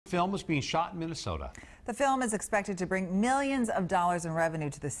film is being shot in Minnesota. The film is expected to bring millions of dollars in revenue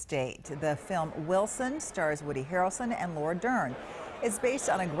to the state. The film Wilson stars Woody Harrelson and Laura Dern. It's based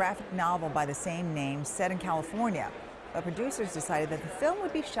on a graphic novel by the same name set in California. But producers decided that the film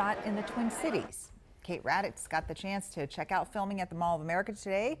would be shot in the Twin Cities. Kate Raddatz got the chance to check out filming at the Mall of America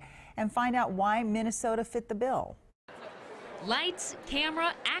today and find out why Minnesota fit the bill. Lights,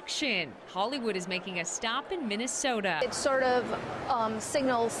 camera, action. Hollywood is making a stop in Minnesota. It sort of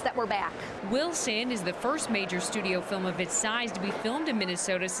signals that we're back. Wilson is the first major studio film of its size to be filmed in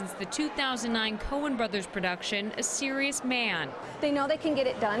Minnesota since the 2009 Coen Brothers production, A Serious Man. They know they can get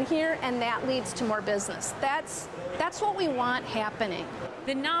it done here, and that leads to more business. That's what we want happening.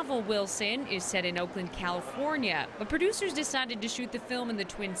 The novel Wilson is set in Oakland, California, but producers decided to shoot the film in the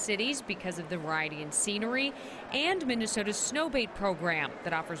Twin Cities because of the variety in scenery and Minnesota's snowbait program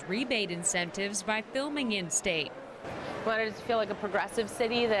that offers rebate incentives by filming in-state. Wanted it to feel like a progressive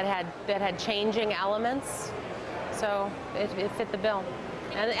city that had changing elements, so it fit the bill.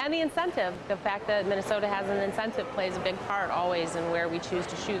 And the incentive, the fact that Minnesota has an incentive plays a big part always in where we choose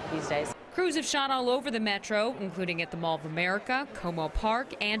to shoot these days. Crews have shot all over the metro, including at the Mall of America, Como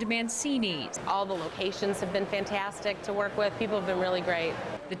Park, and Mancini's. All the locations have been fantastic to work with. People have been really great.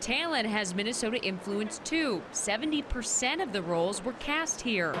 The talent has Minnesota influence too. 70% of the roles were cast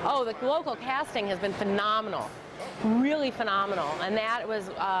here. Oh, the local casting has been phenomenal. Really phenomenal. And that was,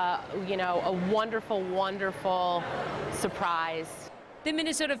 a wonderful, wonderful surprise. The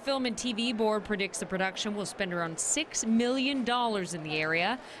Minnesota Film and TV Board predicts the production will spend around $6 million in the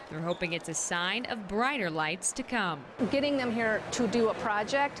area. They're hoping it's a sign of brighter lights to come. Getting them here to do a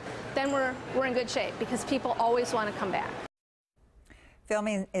project, then we're in good shape because people always want to come back.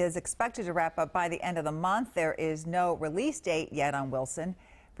 Filming is expected to wrap up by the end of the month. There is no release date yet on Wilson.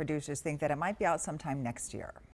 Producers think that it might be out sometime next year.